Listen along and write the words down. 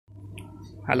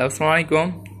Hello, আসসালামু আলাইকুম।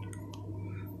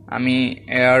 আমি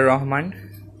এআর রহমান।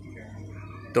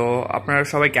 তো আপনারা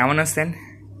সবাই কেমন আছেন?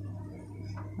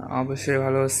 অবশ্যই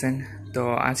ভালো আছেন। তো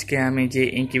আজকে আমি যে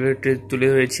ইনকিউবেটর তুলে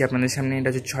ধরেছি আপনাদের সামনে, এটা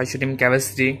হচ্ছে 600 টিম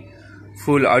ক্যাপাসিটি,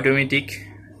 ফুল অটোমেটিক।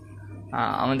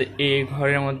 আমাদের এই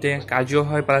ঘরের মধ্যে কাজও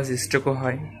হয় প্লাস স্টকও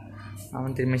হয়।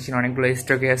 আমাদের মেশিন অনেকগুলো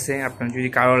স্টকে আছে। আপনার যদি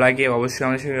কারো লাগে অবশ্যই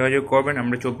আমাদের সাথে যোগাযোগ করবেন।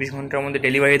 আমরা 24 ঘন্টার মধ্যে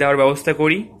ডেলিভারি দেওয়ার ব্যবস্থা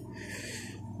করি।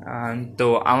 তো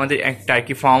আমাদের এক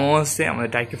টার্কি ফার্মও আছে। আমাদের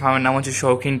টার্কি ফার্মের নাম হচ্ছে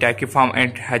শৌখিন টার্কি ফার্ম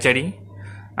অ্যান্ড হ্যাচারি।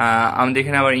 আমাদের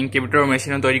এখানে আবার ইনকিউবেটর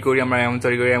মেশিনও তৈরি করি, আমরা এমন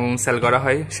তৈরি করি এবং সেল করা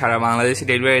হয়, সারা বাংলাদেশে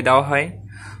ডেলিভারি দেওয়া হয়।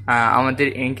 আমাদের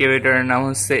ইনকিউবেটরের নাম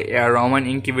হচ্ছে Rahman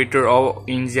incubator of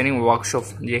engineering workshop.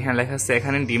 যেখানে লেখা আছে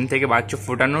এখানে ডিম থেকে বাচ্চা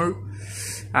ফোটানোর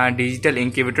ডিজিটাল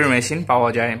ইনকিউবেটর মেশিন পাওয়া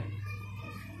যায়।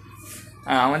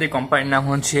 আমাদের কোম্পানির নাম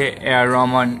হচ্ছে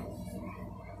Rahman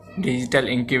digital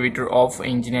incubator of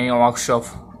engineering workshop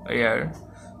air.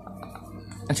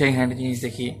 আচ্ছা, এখানে একটা জিনিস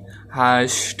দেখি,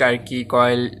 হাঁস, টার্কি,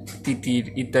 কয়েল, তিতির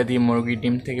ইত্যাদি মুরগির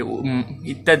ডিম থেকে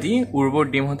ইত্যাদি উর্বর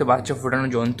ডিম হতে বাচ্চা ফোটানোর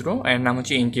যন্ত্র, এর নাম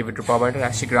হচ্ছে ইনকিউবেটর। প্রপার্টার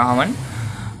আশিক রহমান,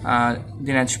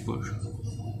 দিনাজপুর,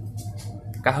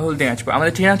 দিনাজপুর।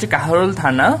 আমাদের ঠিকানা হচ্ছে কাহারোল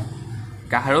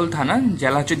থানা,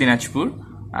 জেলা হচ্ছে দিনাজপুর।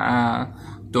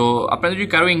 তো আপনাদের যদি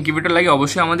কারো ইনকিউবেটর লাগে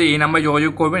অবশ্যই আমাদের এই নাম্বারে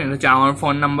যোগাযোগ করবেন। এটা হচ্ছে আমার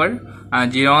ফোন নাম্বার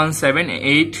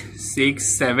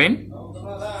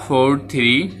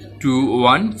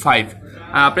 01786743215।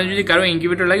 আপনার যদি কারো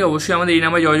ইনকিউবেটর লাগে অবশ্যই আমাদের এই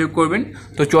নাম্বারে যোগাযোগ করবেন।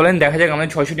 তো চলেন দেখা যাক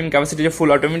আমাদের 600 টিম ক্যাপাসিটি যে ফুল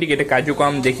অটোমেটিক, এটা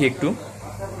কার্যক্রম দেখি একটু।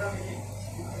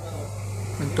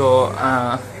 তো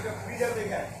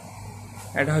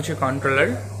এটা হচ্ছে কন্ট্রোলার,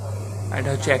 এটা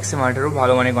হচ্ছে XM18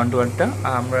 ভালো মানে কন্ট্রোলারটা।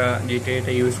 আমরা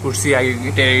এটা ইউজ করছি, আগে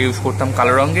এটা ইউজ করতাম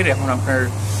কালো রঙের, এখন আপনার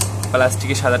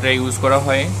প্লাস্টিকের সাদাটা ইউজ করা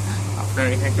হয়। আপনার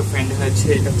এখানে একটা ফ্যান দেখা যাচ্ছে,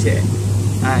 এটা হচ্ছে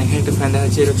এখানে একটা ফ্যান দেখা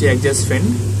যাচ্ছে, এটা হচ্ছে অ্যাডজাস্ট ফ্যান।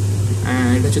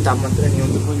 এটা হচ্ছে তাপমাত্রা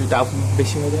নিয়ন্ত্রণ, যদি তাপ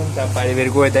বেশি হয়ে যায় তাপ বাইরে বের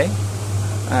করে দেয়।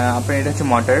 আপনার এটা হচ্ছে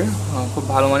মোটর, খুব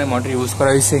ভালো মানে মোটর ইউজ করা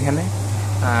হয়েছে এখানে।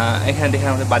 এখানে দেখেন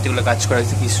আমাদের বাতিগুলো কাজ করা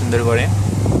হয়েছে কি সুন্দর করে।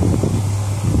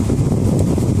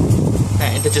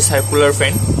 হ্যাঁ, এটা হচ্ছে সার্কুলার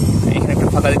ফ্যান। এখানে একটা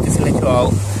ফাঁকা দেখতেছিলেন,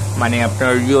 মানে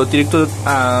আপনার অতিরিক্ত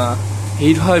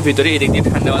হিট হয় ভিতরে, এদিক দিয়ে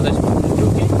ঠান্ডা বাতাস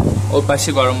ঢুকে ওর পাশে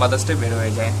গরম বাতাসটা বের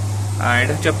হয়ে যায়। আর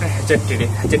এটা হচ্ছে আপনার হ্যাচার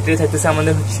ট্রে থাকতেছে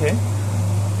আমাদের হচ্ছে,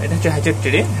 এটা হচ্ছে হ্যাচার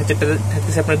ট্রে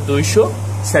থাকতেছে আপনার 200,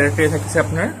 স্যালাড ট্রে থাকতেছে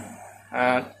আপনার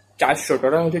 400।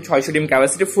 টোটাল হচ্ছে 600 ডিম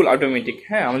ক্যাপাসিটি, ফুল অটোমেটিক।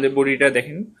 হ্যাঁ, আমাদের বডিটা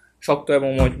দেখেন শক্ত এবং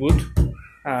মজবুত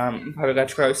ভাবে কাজ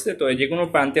করা হচ্ছে। তো যে কোনো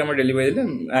প্রান্তে আমরা ডেলিভারি দিলে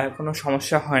কোনো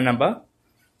সমস্যা হয় না বা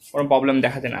কোনো প্রবলেম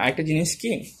দেখা যায় না। আরেকটা জিনিস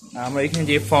কি, আমরা এখানে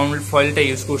যে ফয়েলটা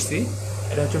ইউজ করছি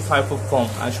এটা হচ্ছে ফায়ারপ্রুফ ফোম,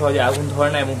 আর সহজে আগুন ধরে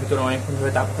না এবং ভিতরে অনেকক্ষণ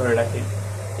ধরে তাপ ধরে রাখে।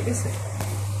 ঠিক আছে।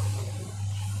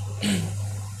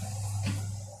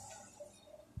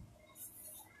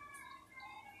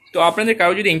 তো আপনাদের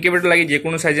কারো যদি ইনকিউবেটর লাগে যে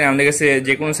কোনো সাইজে, আমাদের কাছে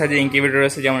যে কোনো সাইজের ইনকিউবেটর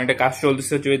আছে। যেমন এটা কাজ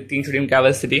চলতেছে হচ্ছে 300 ডিম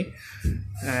ক্যাপাসিটি,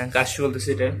 কাজ চলতেছে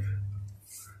এটা,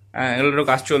 এগুলোরও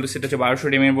কাজ চলতেছে। এটা হচ্ছে 1200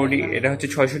 ডিমের বডি, এটা হচ্ছে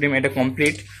 600 ডিম, এটা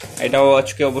কমপ্লিট। এটাও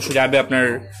আজকে অবশ্য যাবে আপনার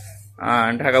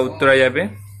ঢাকা উত্তরায় যাবে,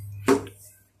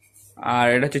 আর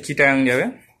এটা হচ্ছে চিটাগাং যাবে।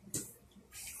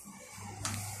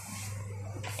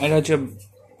 এটা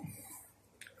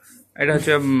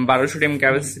হচ্ছে 1200 ডিম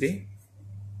ক্যাপাসিটি।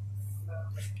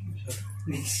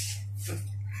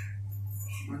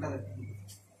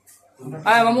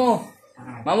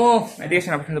 মামু এদিকে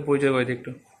আসেন, আপনার সাথে পরিচয় করে দিই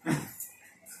একটু।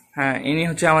 হ্যাঁ, ইনি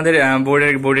হচ্ছে আমাদের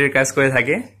বোর্ডের কাজ করে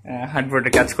থাকে,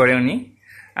 হার্ডবোর্ডের কাজ করে উনি।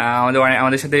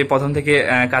 আমাদের সাথে প্রথম থেকে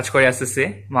কাজ করে আসতেছে।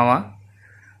 মামা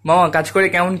কাজ করে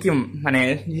কেমন কি, মানে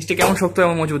জিনিসটা কেমন শক্ত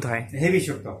এবং মজবুত হয়?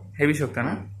 হেভি শক্ত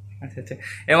না? আচ্ছা আচ্ছা।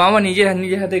 এবং মামা নিজের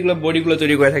হাতে এগুলো বডিগুলো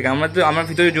তৈরি করে থাকে। আমার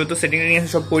ভিতরে যত সেটিং নিয়ে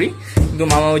সব করি, কিন্তু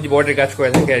মামা ওই বোর্ডের কাজ করে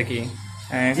থাকে আর কি।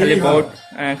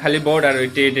 খালি বোর্ড আর ওই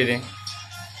টেরে।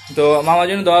 তো মামার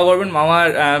জন্য দোয়া করবেন,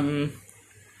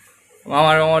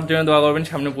 মামার জন্য দোয়া করবেন।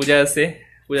 সামনে পূজা আছে,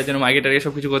 পূজার জন্য মার্কেটারে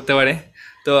সবকিছু করতে পারে।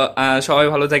 তো সবাই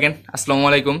ভালো থাকেন। আসসালামু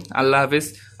আলাইকুম, আল্লাহ হাফিজ।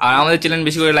 আর আমাদের চ্যানেল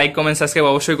বেশি করে লাইক, কমেন্ট, সাবস্ক্রাইব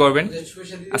অবশ্যই করবেন।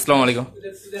 আসসালামু আলাইকুম।